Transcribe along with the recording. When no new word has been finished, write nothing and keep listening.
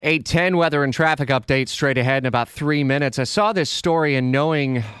8:10 weather and traffic update straight ahead in about 3 minutes. I saw this story, and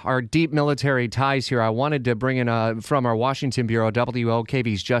knowing our deep military ties here, I wanted to bring in from our Washington Bureau,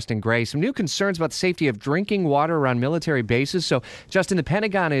 WOKV's Justin Gray, some new concerns about the safety of drinking water around military bases. So, Justin, the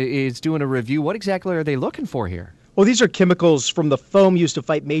Pentagon is doing a review. What exactly are they looking for here? Well, these are chemicals from the foam used to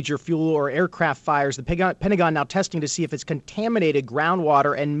fight major fuel or aircraft fires. The Pentagon now testing to see if it's contaminated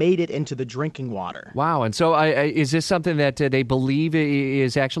groundwater and made it into the drinking water. Wow. And so is this something that they believe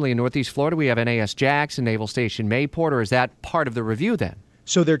is actually in Northeast Florida? We have NAS Jackson, Naval Station Mayport, or is that part of the review then?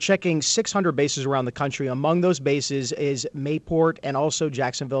 So they're checking 600 bases around the country. Among those bases is Mayport and also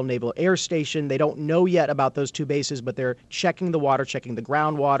Jacksonville Naval Air Station. They don't know yet about those two bases, but they're checking the water, checking the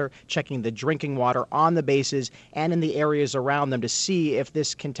groundwater, checking the drinking water on the bases and in the areas around them to see if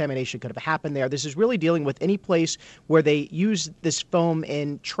this contamination could have happened there. This is really dealing with any place where they use this foam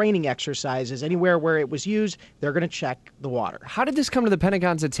in training exercises. Anywhere where it was used, they're going to check the water. How did this come to the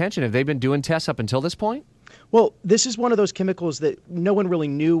Pentagon's attention? Have they been doing tests up until this point? Well, this is one of those chemicals that no one really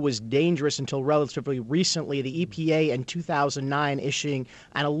knew was dangerous until relatively recently. The EPA in 2009 issuing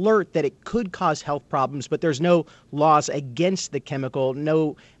an alert that it could cause health problems, but there's no laws against the chemical,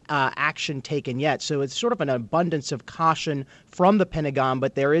 no action taken yet. So it's sort of an abundance of caution from the Pentagon,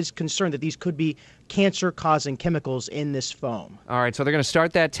 but there is concern that these could be cancer-causing chemicals in this foam. All right, so they're going to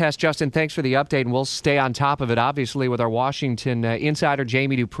start that test. Justin, thanks for the update, and we'll stay on top of it, obviously, with our Washington insider,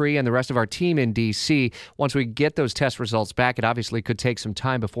 Jamie Dupree, and the rest of our team in D.C. Once we get those test results back, it obviously could take some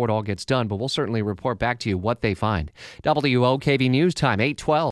time before it all gets done, but we'll certainly report back to you what they find. WOKV News Time, 8:12.